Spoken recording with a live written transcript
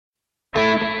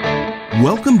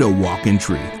Welcome to Walk in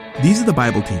Truth. These are the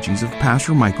Bible teachings of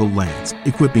Pastor Michael Lance,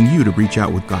 equipping you to reach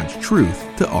out with God's truth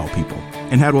to all people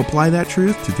and how to apply that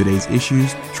truth to today's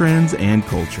issues, trends, and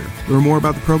culture. Learn more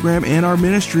about the program and our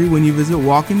ministry when you visit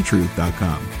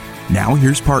walkintruth.com. Now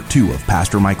here's part 2 of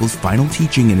Pastor Michael's final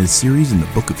teaching in his series in the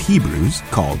book of Hebrews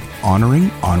called Honoring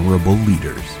Honorable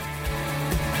Leaders.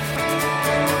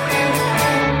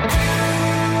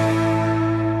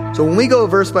 So when we go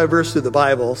verse by verse through the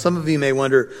Bible, some of you may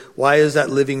wonder, why is that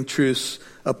Living Truth's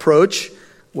approach?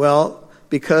 Well,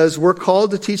 because we're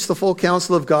called to teach the full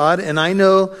counsel of God, and I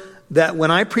know that when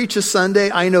I preach a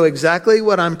Sunday, I know exactly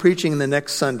what I'm preaching the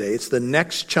next Sunday. It's the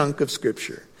next chunk of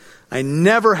Scripture. I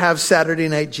never have Saturday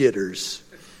night jitters.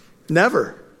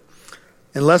 Never.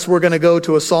 Unless we're going to go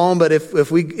to a psalm, but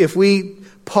if we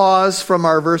pause from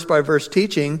our verse-by-verse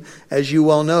teaching, as you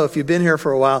well know, if you've been here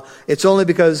for a while, it's only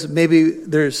because maybe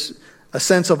there's a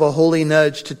sense of a holy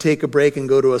nudge to take a break and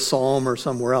go to a psalm or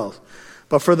somewhere else.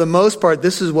 But for the most part,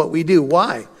 this is what we do.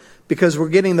 Why? Because we're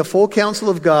getting the full counsel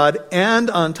of God, and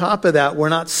on top of that, we're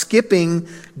not skipping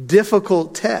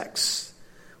difficult texts,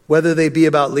 whether they be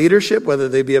about leadership, whether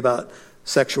they be about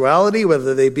sexuality,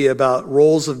 whether they be about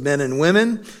roles of men and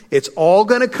women. It's all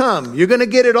going to come. You're going to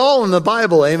get it all in the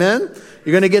Bible, amen?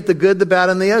 You're going to get the good, the bad,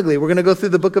 and the ugly. We're going to go through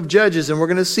the book of Judges, and we're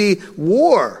going to see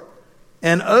war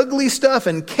and ugly stuff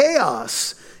and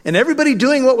chaos and everybody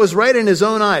doing what was right in his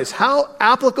own eyes. How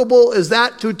applicable is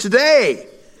that to today?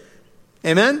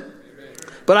 Amen?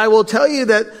 But I will tell you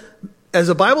that as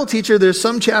a Bible teacher, there's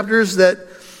some chapters that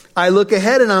I look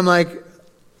ahead and I'm like,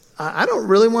 I don't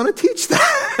really want to teach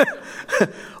that.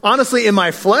 Honestly, in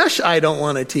my flesh, I don't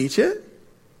want to teach it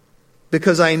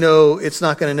because I know it's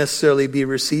not going to necessarily be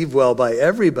received well by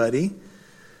everybody.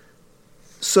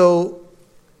 So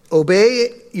obey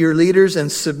your leaders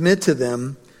and submit to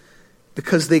them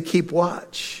because they keep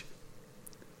watch.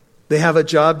 They have a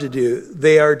job to do.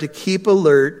 They are to keep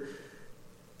alert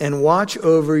and watch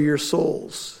over your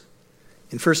souls.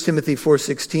 In 1 Timothy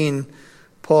 4:16,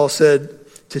 Paul said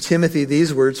to Timothy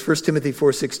these words, 1 Timothy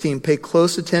 4:16, pay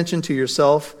close attention to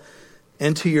yourself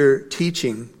and to your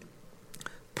teaching.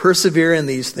 Persevere in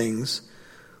these things,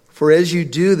 for as you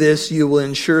do this, you will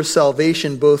ensure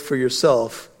salvation both for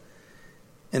yourself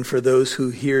and for those who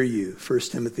hear you.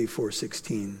 1 Timothy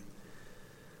 4:16.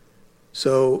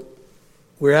 So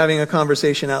we're having a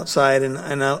conversation outside,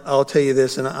 and I'll tell you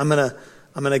this, and I'm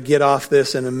gonna get off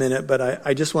this in a minute, but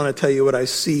I just want to tell you what I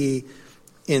see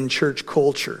in church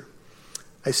culture.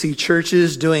 I see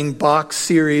churches doing box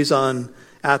series on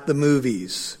at the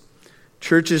movies.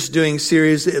 Churches doing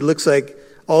series, it looks like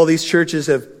all these churches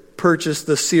have purchased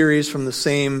the series from the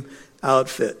same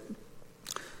outfit.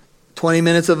 20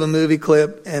 minutes of a movie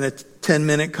clip and a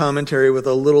 10-minute commentary with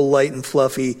a little light and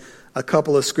fluffy, a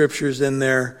couple of scriptures in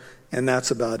there, and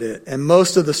that's about it. And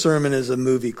most of the sermon is a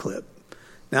movie clip.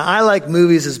 Now, I like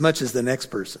movies as much as the next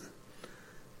person.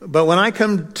 But when I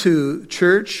come to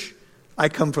church, I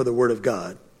come for the Word of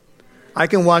God. I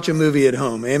can watch a movie at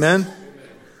home. Amen?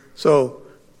 So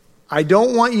I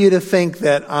don't want you to think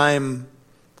that I'm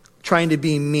trying to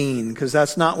be mean, because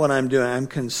that's not what I'm doing. I'm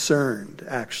concerned,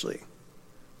 actually.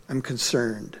 I'm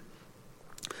concerned.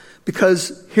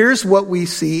 Because here's what we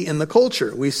see in the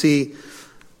culture. We see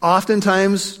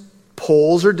oftentimes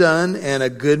polls are done and a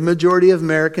good majority of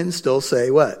Americans still say,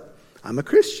 what? I'm a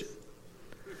Christian.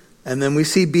 And then we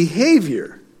see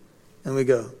behavior. And we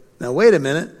go, now wait a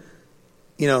minute.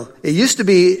 You know, it used to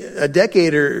be a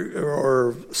decade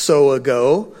or so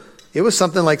ago, it was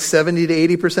something like 70 to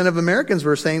 80% of Americans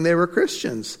were saying they were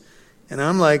Christians. And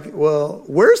I'm like, well,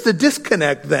 where's the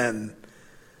disconnect then?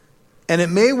 And it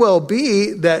may well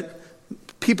be that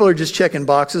people are just checking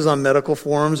boxes on medical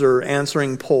forms or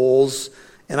answering polls,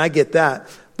 and I get that.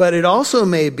 But it also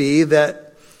may be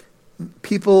that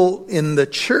people in the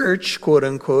church, quote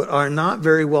unquote, are not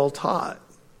very well taught.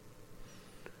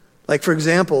 Like, for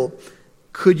example,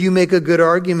 could you make a good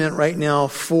argument right now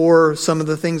for some of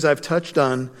the things I've touched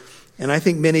on? And I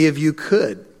think many of you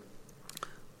could.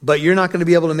 But you're not going to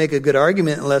be able to make a good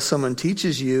argument unless someone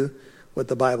teaches you what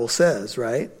the Bible says,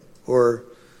 right? Or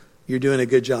you're doing a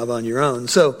good job on your own.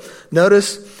 So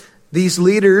notice these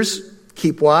leaders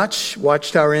keep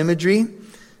watchtower imagery,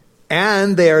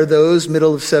 and they are those,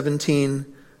 middle of 17,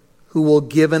 who will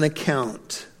give an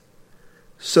account.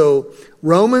 So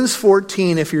Romans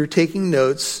 14, if you're taking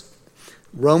notes,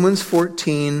 Romans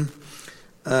 14,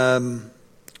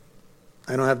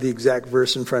 I don't have the exact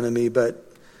verse in front of me, but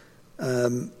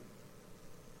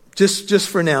just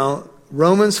for now,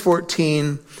 Romans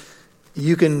 14,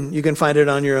 you can find it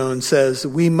on your own, says,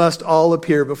 we must all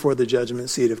appear before the judgment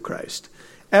seat of Christ.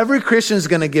 Every Christian is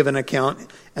going to give an account,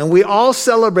 and we all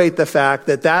celebrate the fact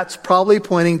that that's probably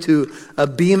pointing to a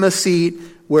bema seat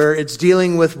where it's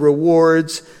dealing with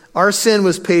rewards. Our sin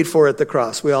was paid for at the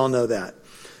cross. We all know that.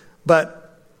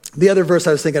 But the other verse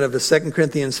I was thinking of is 2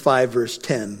 Corinthians 5, verse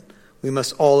 10. We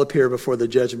must all appear before the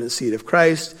judgment seat of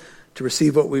Christ to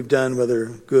receive what we've done, whether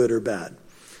good or bad.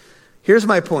 Here's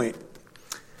my point.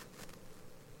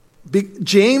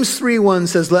 James 3:1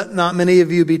 says, "Let not many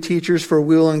of you be teachers, for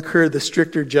we will incur the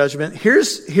stricter judgment."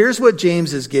 Here's what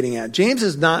James is getting at. James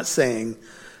is not saying,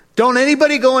 don't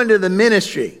anybody go into the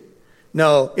ministry.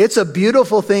 No, it's a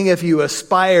beautiful thing if you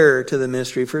aspire to the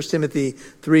ministry. 1 Timothy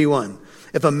 3:1.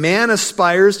 If a man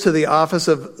aspires to the office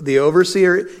of the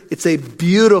overseer, it's a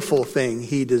beautiful thing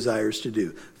he desires to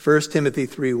do. 1 Timothy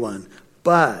 3:1.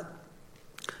 But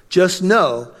just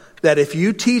know that if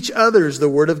you teach others the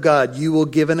word of God, you will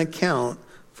give an account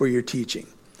for your teaching.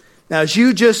 Now, as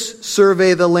you just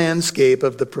survey the landscape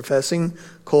of the professing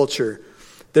culture,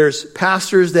 there's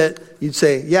pastors that you'd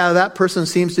say, yeah, that person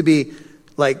seems to be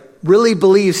really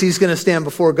believes he's going to stand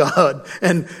before God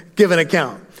and give an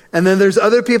account. And then there's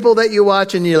other people that you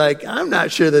watch and you're like, I'm not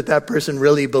sure that person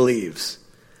really believes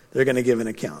they're going to give an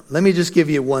account. Let me just give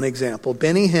you one example.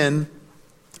 Benny Hinn,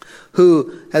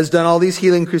 who has done all these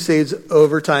healing crusades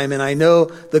over time, and I know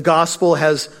the gospel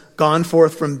has gone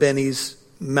forth from Benny's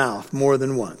mouth more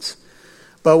than once.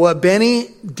 But what Benny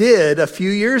did a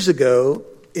few years ago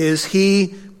is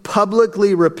he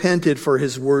publicly repented for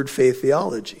his word faith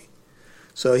theology.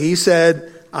 So he said,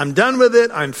 I'm done with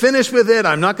it. I'm finished with it.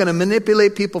 I'm not going to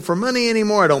manipulate people for money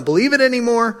anymore. I don't believe it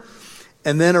anymore.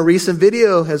 And then a recent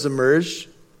video has emerged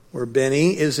where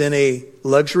Benny is in a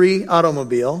luxury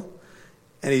automobile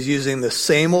and he's using the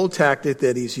same old tactic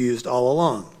that he's used all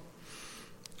along.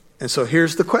 And so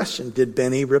here's the question. Did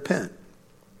Benny repent?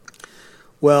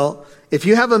 Well, if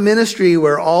you have a ministry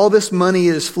where all this money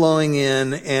is flowing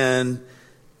in and,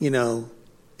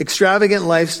 extravagant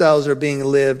lifestyles are being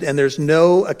lived and there's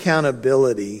no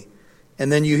accountability,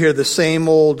 and then you hear the same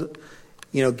old,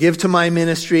 give to my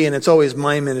ministry, and it's always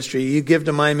my ministry. You give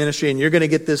to my ministry and you're going to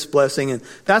get this blessing. And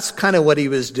that's kind of what he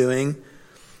was doing.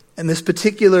 And this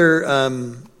particular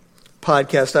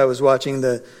podcast I was watching,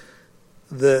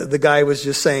 the guy was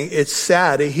just saying, it's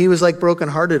sad. He was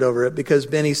brokenhearted over it because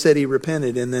Benny said he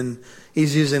repented and then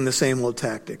he's using the same old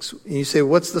tactics. And you say,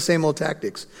 what's the same old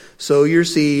tactics? Sow your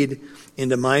seed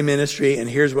into my ministry and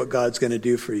here's what God's going to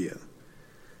do for you.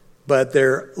 But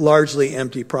they're largely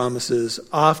empty promises,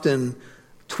 often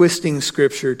twisting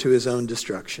scripture to his own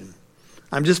destruction.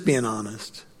 I'm just being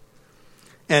honest.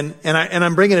 And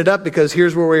I'm bringing it up because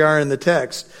here's where we are in the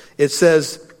text. It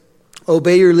says,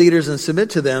 obey your leaders and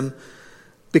submit to them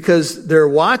because they're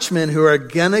watchmen who are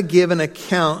going to give an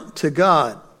account to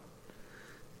God.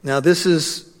 Now, this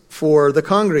is for the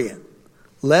congregant.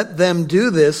 Let them do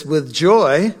this with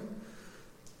joy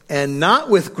and not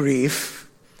with grief,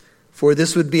 for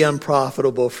this would be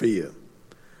unprofitable for you.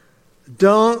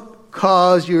 Don't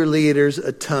cause your leaders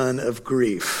a ton of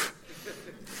grief.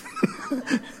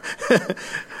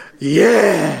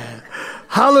 Yeah.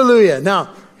 Hallelujah.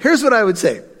 Now, here's what I would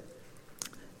say.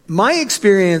 My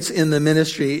experience in the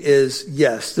ministry is,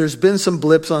 yes, there's been some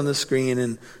blips on the screen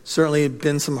and certainly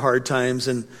been some hard times.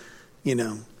 And,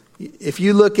 if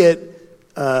you look at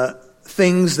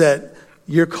things that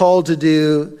you're called to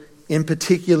do, in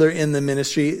particular in the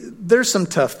ministry, there's some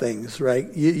tough things, right?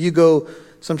 You go,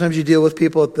 sometimes you deal with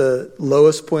people at the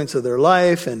lowest points of their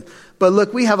life. But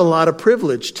look, we have a lot of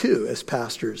privilege too as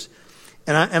pastors.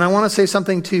 And I want to say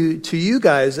something to you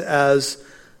guys as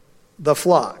the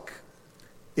flock,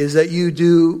 is that you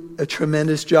do a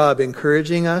tremendous job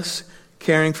encouraging us,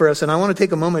 caring for us. And I want to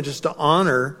take a moment just to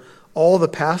honor all the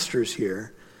pastors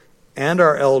here and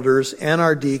our elders and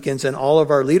our deacons and all of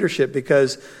our leadership,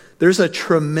 because there's a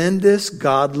tremendous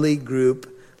godly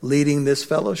group leading this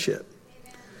fellowship.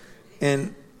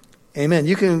 And amen.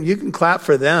 You can clap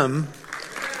for them.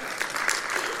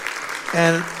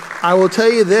 And I will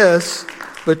tell you this,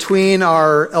 between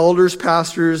our elders,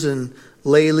 pastors, and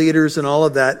lay leaders and all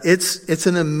of that, it's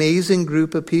an amazing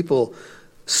group of people,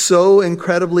 so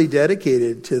incredibly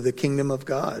dedicated to the kingdom of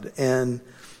God. And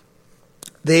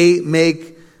they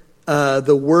make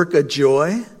the work a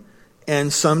joy.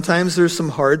 And sometimes there's some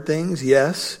hard things.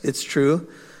 Yes, it's true.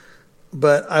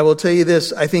 But I will tell you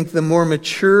this, I think the more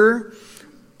mature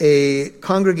a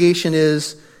congregation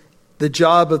is, the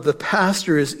job of the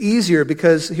pastor is easier,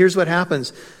 because here's what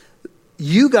happens.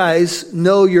 You guys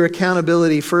know your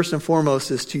accountability first and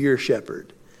foremost is to your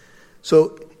shepherd.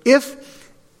 So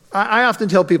I often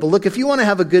tell people, look, if you want to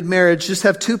have a good marriage, just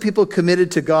have two people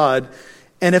committed to God.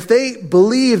 And if they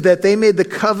believe that they made the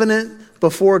covenant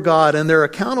before God and they're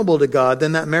accountable to God,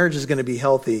 then that marriage is going to be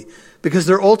healthy because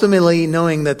they're ultimately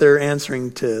knowing that they're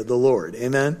answering to the Lord.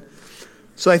 Amen?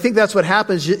 So I think that's what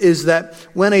happens is that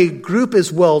when a group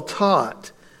is well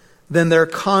taught, then their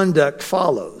conduct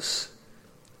follows.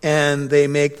 And they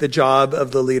make the job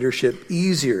of the leadership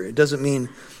easier. It doesn't mean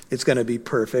it's going to be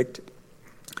perfect.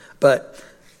 But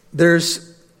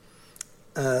there's,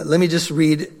 let me just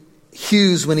read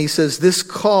Hughes when he says, this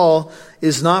call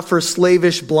is not for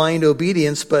slavish, blind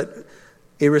obedience, but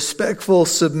a respectful,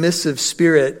 submissive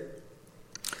spirit.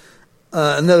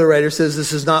 Another writer says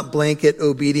this is not blanket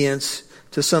obedience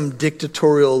to some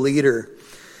dictatorial leader.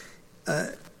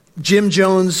 Jim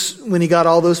Jones, when he got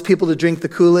all those people to drink the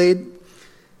Kool-Aid,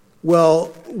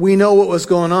 well, we know what was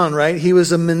going on, right? He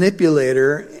was a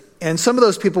manipulator, and some of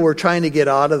those people were trying to get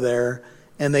out of there,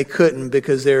 and they couldn't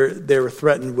because they were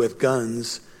threatened with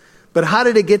guns. But how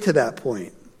did it get to that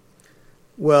point?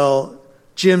 Well,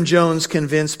 Jim Jones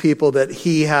convinced people that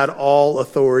he had all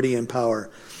authority and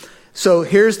power. So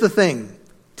here's the thing.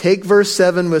 Take verse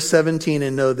 7 with 17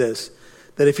 and know this,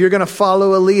 that if you're going to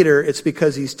follow a leader, it's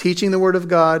because he's teaching the Word of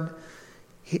God.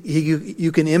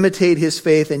 You can imitate his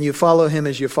faith and you follow him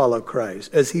as you follow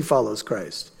Christ, as he follows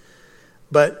Christ.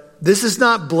 But this is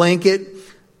not blanket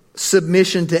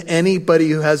submission to anybody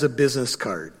who has a business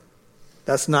card.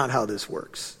 That's not how this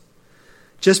works.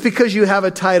 Just because you have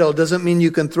a title doesn't mean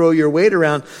you can throw your weight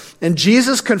around. And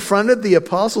Jesus confronted the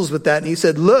apostles with that, and he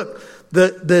said, look,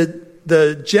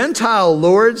 the Gentile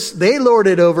lords, they lord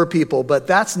it over people, but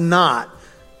that's not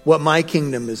what my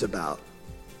kingdom is about.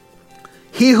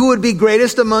 He who would be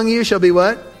greatest among you shall be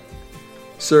what?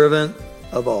 Servant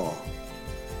of all.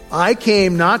 I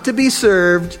came not to be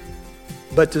served,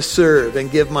 but to serve and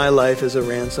give my life as a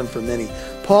ransom for many.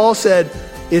 Paul said,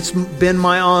 it's been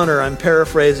my honor, I'm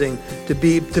paraphrasing, to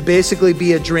basically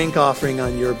be a drink offering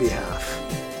on your behalf.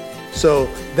 So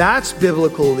that's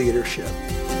biblical leadership.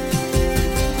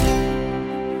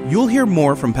 You'll hear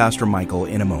more from Pastor Michael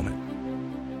in a moment.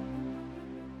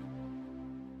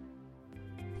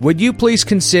 Would you please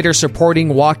consider supporting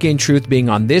Walk in Truth being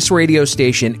on this radio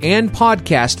station and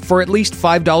podcast for at least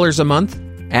 $5 a month?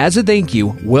 As a thank you,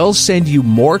 we'll send you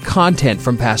more content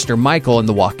from Pastor Michael and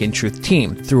the Walk in Truth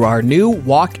team through our new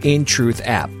Walk in Truth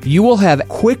app. You will have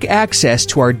quick access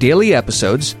to our daily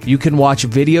episodes. You can watch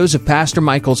videos of Pastor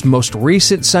Michael's most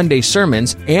recent Sunday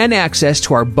sermons and access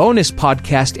to our bonus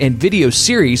podcast and video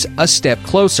series, A Step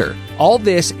Closer. All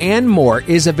this and more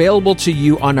is available to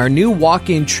you on our new Walk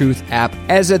in Truth app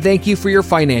as a thank you for your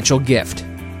financial gift.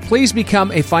 Please become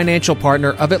a financial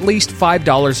partner of at least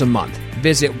 $5 a month.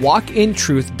 Visit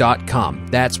walkintruth.com.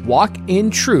 That's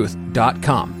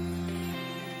walkintruth.com.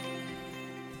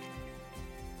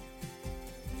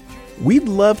 We'd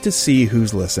love to see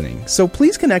who's listening, so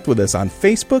please connect with us on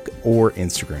Facebook or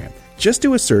Instagram. Just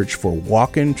do a search for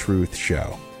Walk in Truth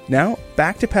Show. Now,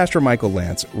 back to Pastor Michael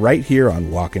Lance right here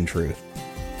on Walk in Truth.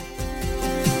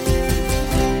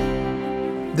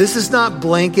 This is not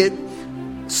blanket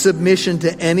submission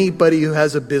to anybody who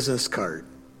has a business card.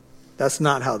 That's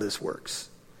not how this works.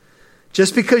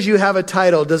 Just because you have a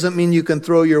title doesn't mean you can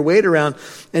throw your weight around.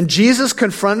 And Jesus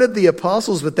confronted the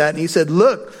apostles with that, and he said,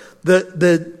 look,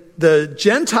 the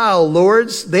Gentile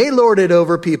lords, they lord it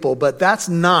over people, but that's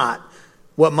not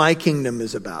what my kingdom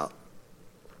is about.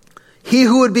 He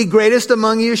who would be greatest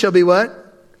among you shall be what?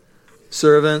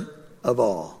 Servant of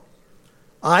all.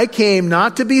 I came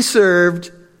not to be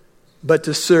served, but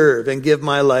to serve and give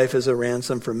my life as a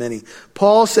ransom for many.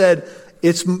 Paul said,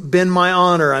 it's been my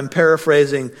honor, I'm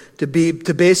paraphrasing, to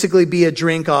basically be a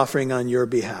drink offering on your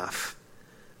behalf.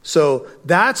 So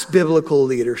that's biblical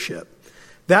leadership.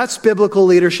 That's biblical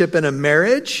leadership in a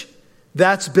marriage.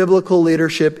 That's biblical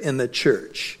leadership in the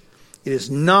church. It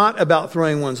is not about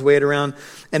throwing one's weight around.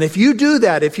 And if you do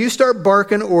that, if you start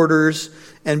barking orders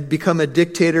and become a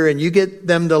dictator and you get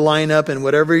them to line up and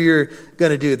whatever you're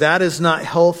going to do, that is not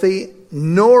healthy,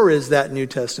 nor is that New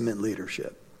Testament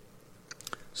leadership.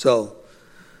 So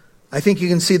I think you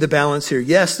can see the balance here.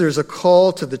 Yes, there's a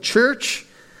call to the church,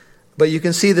 but you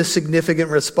can see the significant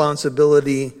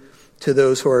responsibility to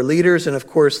those who are leaders. And of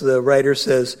course, the writer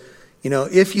says,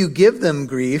 if you give them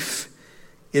grief,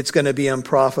 it's going to be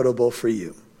unprofitable for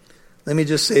you. Let me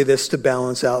just say this to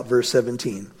balance out verse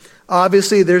 17.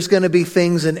 Obviously, there's going to be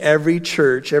things in every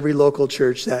church, every local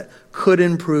church, that could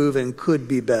improve and could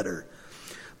be better.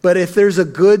 But if there's a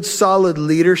good, solid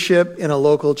leadership in a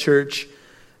local church,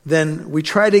 then we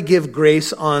try to give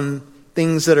grace on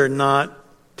things that are not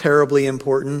terribly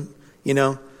important.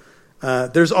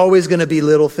 There's always going to be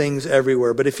little things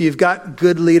everywhere. But if you've got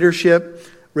good leadership,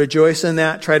 rejoice in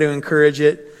that. Try to encourage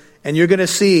it. And you're going to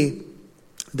see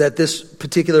that this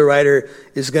particular writer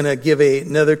is going to give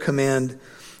another command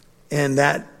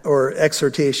or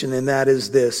exhortation, and that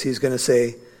is this. He's going to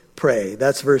say, pray.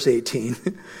 That's verse 18.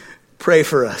 Pray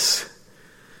for us.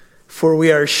 For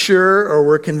we are sure, or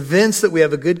we're convinced that we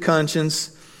have a good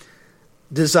conscience,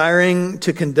 desiring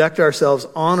to conduct ourselves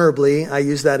honorably. I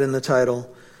use that in the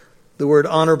title. The word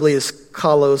honorably is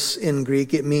kalos in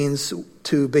Greek. It means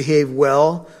to behave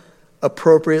well,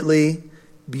 appropriately,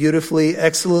 beautifully,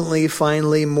 excellently,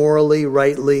 finely, morally,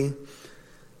 rightly.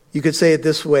 You could say it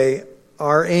this way.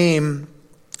 Our aim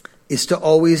is to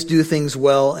always do things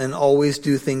well and always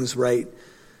do things right.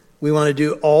 We want to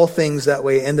do all things that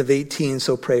way. End of 18,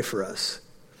 so pray for us.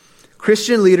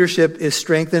 Christian leadership is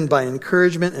strengthened by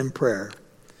encouragement and prayer.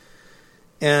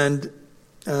 And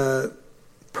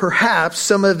perhaps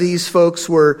some of these folks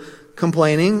were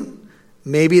complaining.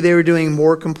 Maybe they were doing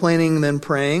more complaining than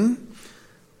praying.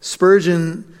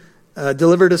 Spurgeon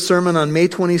delivered a sermon on May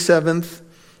 27th,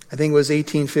 I think it was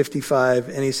 1855,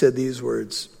 and he said these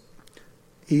words.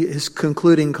 His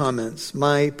concluding comments,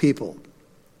 "My people,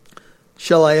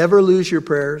 shall I ever lose your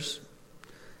prayers?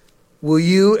 Will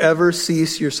you ever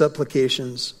cease your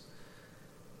supplications?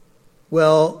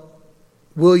 Well,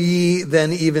 will ye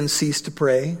then even cease to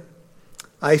pray?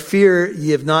 I fear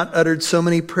ye have not uttered so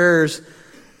many prayers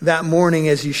that morning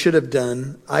as you should have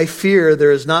done. I fear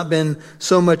there has not been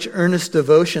so much earnest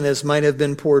devotion as might have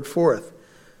been poured forth.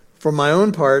 For my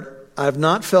own part, I have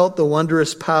not felt the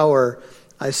wondrous power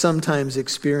I sometimes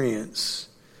experience."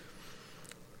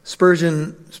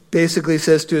 Spurgeon basically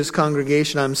says to his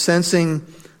congregation, I'm sensing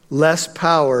less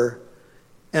power,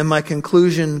 and my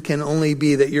conclusion can only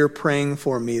be that you're praying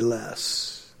for me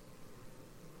less.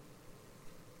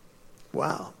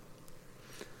 Wow.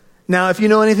 Now, if you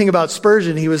know anything about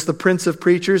Spurgeon, he was the prince of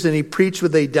preachers, and he preached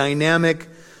with a dynamic,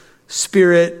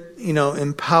 spirit,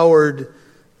 empowered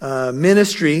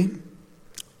ministry,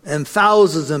 and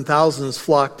thousands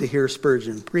flocked to hear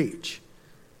Spurgeon preach.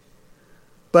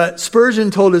 But Spurgeon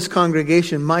told his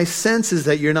congregation, my sense is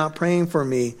that you're not praying for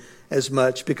me as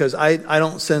much because I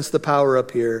don't sense the power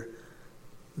up here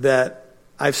that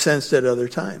I've sensed at other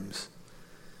times.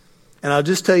 And I'll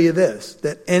just tell you this,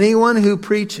 that anyone who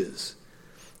preaches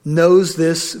knows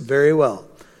this very well.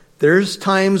 There's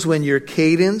times when your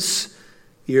cadence,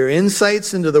 your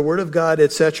insights into the Word of God,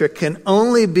 etc., can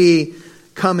only be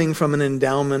coming from an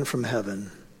endowment from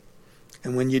heaven.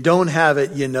 And when you don't have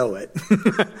it, you know it.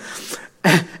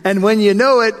 And when you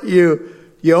know it,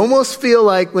 you almost feel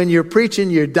like when you're preaching,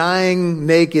 you're dying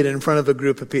naked in front of a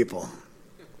group of people.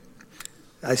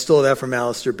 I stole that from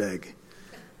Alistair Begg.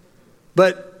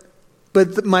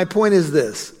 But my point is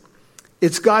this.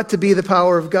 It's got to be the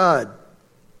power of God,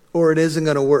 or it isn't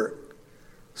going to work.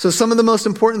 So some of the most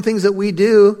important things that we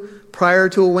do prior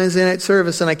to a Wednesday night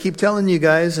service, and I keep telling you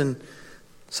guys, and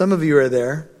some of you are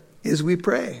there, is we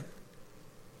pray.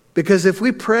 Because if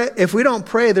we don't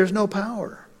pray, there's no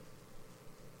power.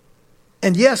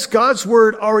 And yes, God's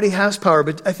word already has power,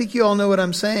 but I think you all know what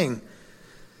I'm saying.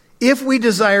 If we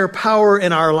desire power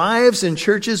in our lives and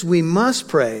churches, we must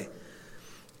pray.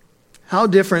 How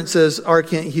different, says R.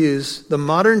 Kent Hughes, the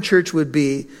modern church would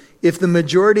be if the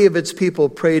majority of its people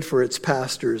prayed for its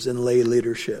pastors and lay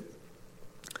leadership.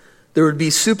 There would be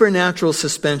supernatural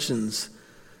suspensions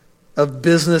of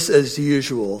business as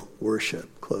usual worship,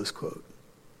 close quote.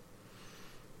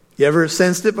 You ever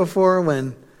sensed it before?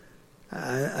 When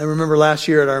I remember last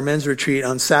year at our men's retreat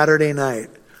on Saturday night,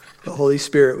 the Holy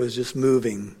Spirit was just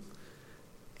moving.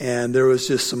 And there was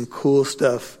just some cool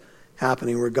stuff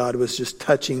happening where God was just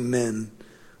touching men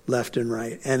left and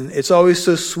right. And it's always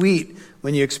so sweet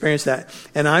when you experience that.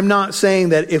 And I'm not saying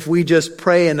that if we just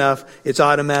pray enough, it's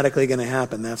automatically going to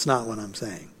happen. That's not what I'm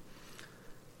saying.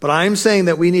 But I'm saying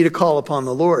that we need to call upon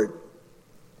the Lord.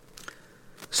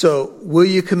 So, will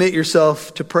you commit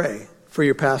yourself to pray for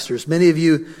your pastors? Many of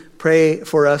you pray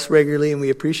for us regularly, and we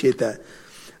appreciate that.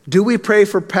 Do we pray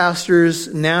for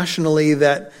pastors nationally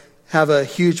that have a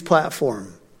huge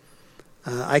platform?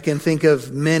 I can think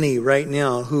of many right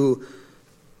now who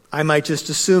I might just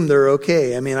assume they're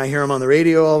okay. I mean, I hear them on the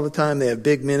radio all the time. They have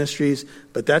big ministries,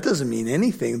 but that doesn't mean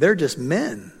anything. They're just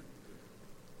men.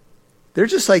 They're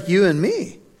just like you and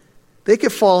me. They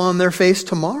could fall on their face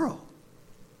tomorrow.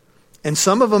 And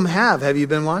some of them have. Have you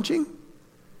been watching?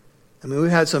 I mean, we've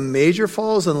had some major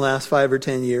falls in the last 5 or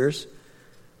 10 years.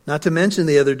 Not to mention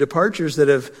the other departures that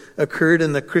have occurred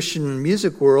in the Christian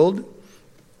music world.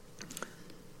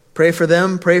 Pray for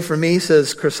them, pray for me,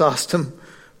 says Chrysostom.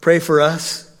 Pray for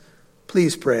us.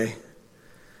 Please pray.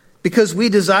 Because we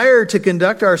desire to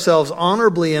conduct ourselves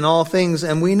honorably in all things,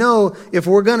 and we know if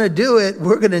we're going to do it,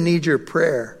 we're going to need your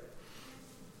prayer.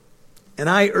 And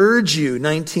I urge you,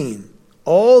 19,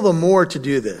 all the more to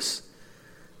do this,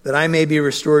 that I may be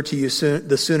restored to you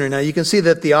the sooner. Now you can see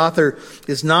that the author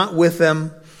is not with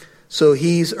them, so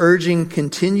he's urging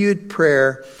continued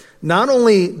prayer, not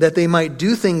only that they might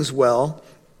do things well,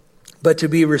 but to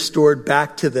be restored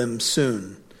back to them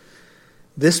soon.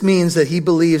 This means that he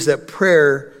believes that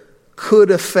prayer could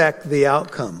affect the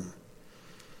outcome.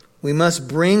 We must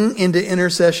bring into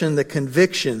intercession the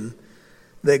conviction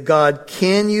that God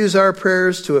can use our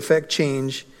prayers to affect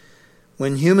change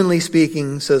when, humanly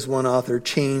speaking, says one author,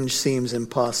 change seems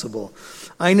impossible.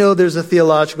 I know there's a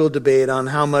theological debate on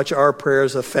how much our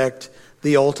prayers affect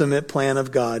the ultimate plan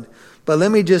of God. But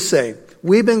let me just say,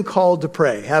 we've been called to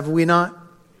pray, have we not?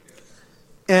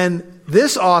 And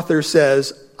this author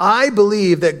says, I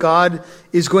believe that God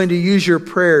is going to use your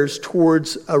prayers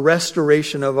towards a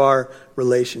restoration of our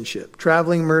relationship.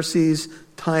 Traveling mercies,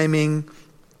 timing.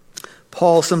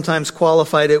 Paul sometimes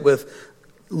qualified it with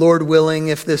Lord willing,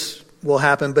 if this will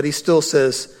happen, but he still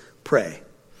says, pray.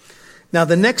 Now,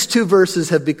 the next two verses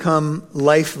have become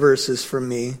life verses for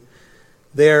me.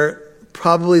 They're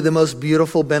probably the most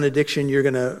beautiful benediction you're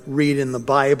going to read in the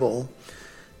Bible.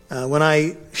 When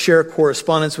I share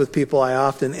correspondence with people, I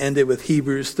often end it with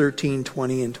Hebrews 13,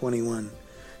 20, and 21.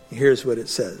 Here's what it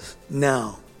says.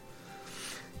 Now,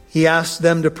 he asked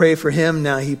them to pray for him.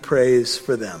 Now he prays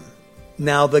for them.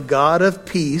 Now the God of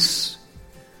peace,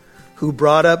 who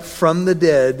brought up from the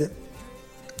dead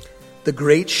the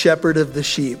great shepherd of the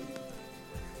sheep,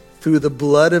 through the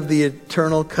blood of the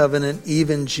eternal covenant,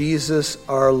 even Jesus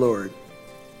our Lord,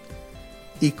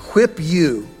 equip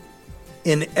you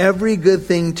in every good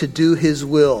thing to do his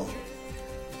will,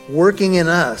 working in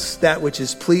us that which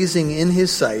is pleasing in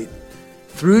his sight,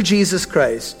 through Jesus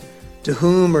Christ, to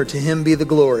whom or to him be the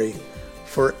glory,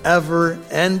 forever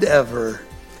and ever.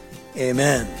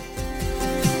 Amen.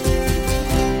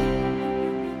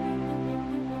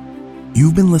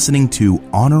 You've been listening to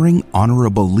Honoring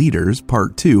Honorable Leaders,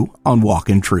 Part 2 on Walk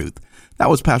in Truth. That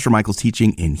was Pastor Michael's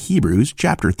teaching in Hebrews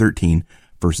chapter 13,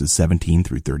 verses 17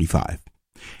 through 35.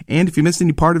 And if you missed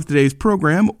any part of today's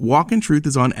program, Walk in Truth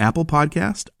is on Apple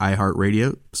Podcast,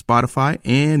 iHeartRadio, Spotify,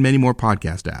 and many more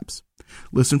podcast apps.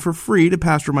 Listen for free to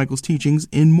Pastor Michael's teachings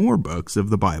in more books of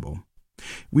the Bible.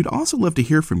 We'd also love to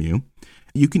hear from you.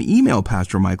 You can email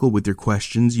Pastor Michael with your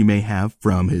questions you may have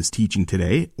from his teaching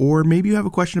today, or maybe you have a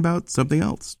question about something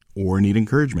else, or need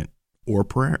encouragement, or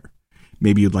prayer.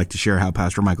 Maybe you'd like to share how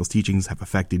Pastor Michael's teachings have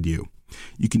affected you.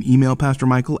 You can email Pastor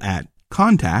Michael at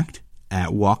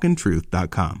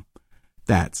contact@walkintruth.com.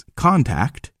 That's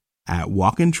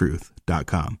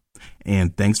contact@walkintruth.com.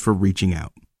 And thanks for reaching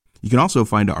out. You can also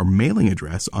find our mailing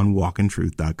address on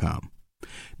walkintruth.com.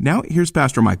 Now here's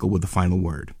Pastor Michael with the final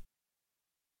word.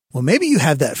 Well, maybe you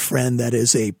have that friend that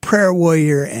is a prayer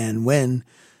warrior, and when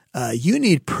you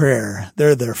need prayer,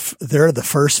 they're the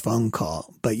first phone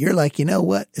call. But you're like, you know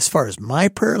what? As far as my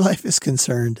prayer life is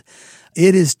concerned,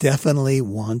 it is definitely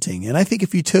wanting. And I think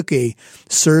if you took a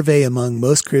survey among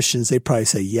most Christians, they'd probably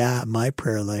say, yeah, my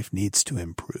prayer life needs to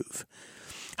improve.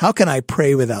 How can I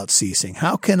pray without ceasing?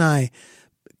 How can I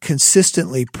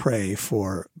consistently pray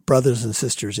for brothers and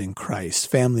sisters in Christ,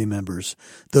 family members,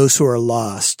 those who are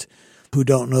lost, who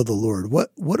don't know the Lord? What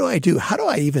do I do? How do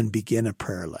I even begin a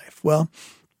prayer life? Well,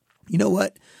 you know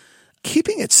what?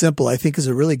 Keeping it simple, I think, is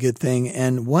a really good thing.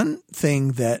 And one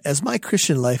thing that, as my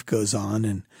Christian life goes on,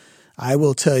 and I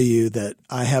will tell you that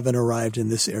I haven't arrived in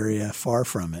this area, far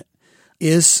from it,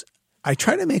 is I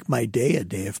try to make my day a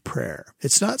day of prayer.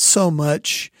 It's not so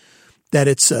much that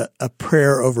it's a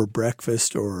prayer over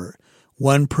breakfast or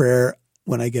one prayer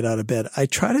when I get out of bed. I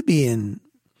try to be in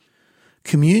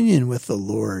communion with the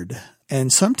Lord.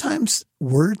 And sometimes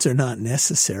words are not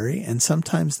necessary, and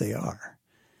sometimes they are.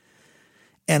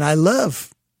 And I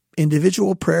love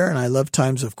individual prayer, and I love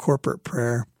times of corporate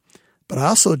prayer, but I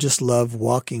also just love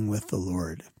walking with the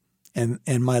Lord. And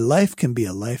my life can be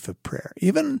a life of prayer.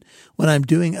 Even when I'm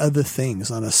doing other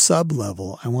things on a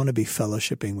sub-level, I want to be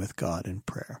fellowshipping with God in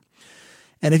prayer.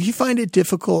 And if you find it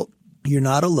difficult, you're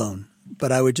not alone.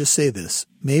 But I would just say this,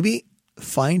 maybe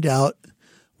find out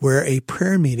where a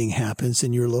prayer meeting happens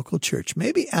in your local church.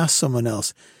 Maybe ask someone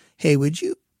else, hey, would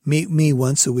you meet me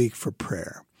once a week for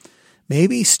prayer?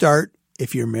 Maybe start,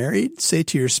 if you're married, say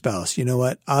to your spouse, you know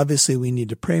what, obviously we need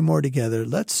to pray more together.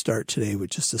 Let's start today with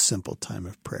just a simple time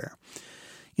of prayer.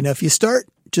 You know, if you start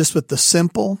just with the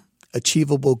simple,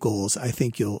 achievable goals, I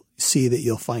think you'll see that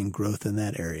you'll find growth in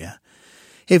that area.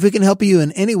 Hey, if we can help you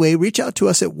in any way, reach out to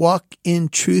us at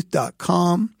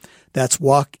walkintruth.com. That's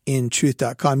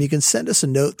walkintruth.com. You can send us a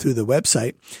note through the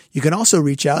website. You can also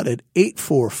reach out at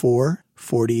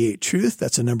 844-48-TRUTH.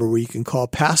 That's a number where you can call.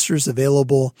 Pastors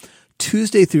available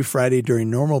Tuesday through Friday during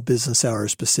normal business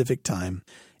hours Pacific time,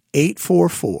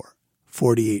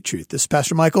 844-48-TRUTH. This is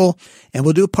Pastor Michael, and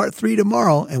we'll do part 3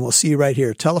 tomorrow, and we'll see you right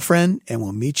here. Tell a friend, and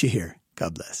we'll meet you here.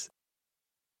 God bless.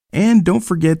 And don't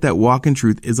forget that Walk in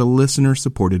Truth is a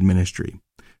listener-supported ministry.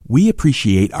 We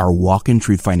appreciate our Walk in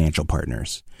Truth financial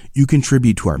partners. You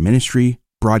contribute to our ministry,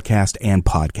 broadcast, and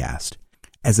podcast.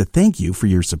 As a thank you for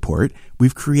your support,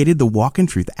 we've created the Walk in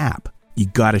Truth app. You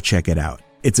gotta check it out.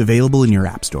 It's available in your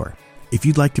app store. If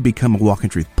you'd like to become a Walk in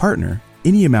Truth partner,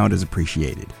 any amount is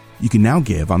appreciated. You can now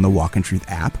give on the Walk in Truth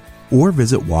app or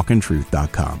visit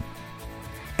walkintruth.com.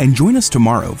 And join us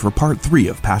tomorrow for part 3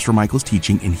 of Pastor Michael's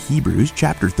teaching in Hebrews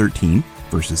chapter 13,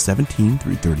 verses 17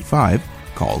 through 35,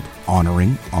 called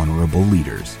Honoring Honorable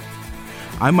Leaders.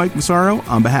 I'm Mike Massaro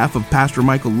on behalf of Pastor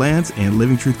Michael Lance and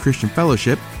Living Truth Christian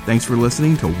Fellowship. Thanks for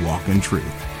listening to Walk in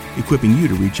Truth, equipping you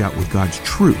to reach out with God's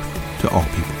truth to all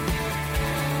people.